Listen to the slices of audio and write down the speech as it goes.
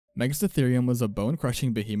Megistotherium was a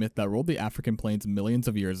bone-crushing behemoth that ruled the African plains millions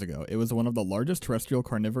of years ago. It was one of the largest terrestrial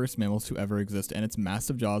carnivorous mammals to ever exist, and its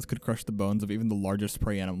massive jaws could crush the bones of even the largest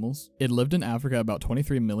prey animals. It lived in Africa about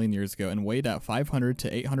 23 million years ago and weighed at 500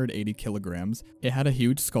 to 880 kilograms. It had a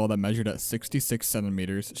huge skull that measured at 66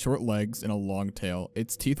 centimeters, short legs, and a long tail.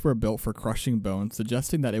 Its teeth were built for crushing bones,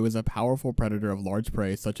 suggesting that it was a powerful predator of large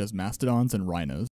prey such as mastodons and rhinos.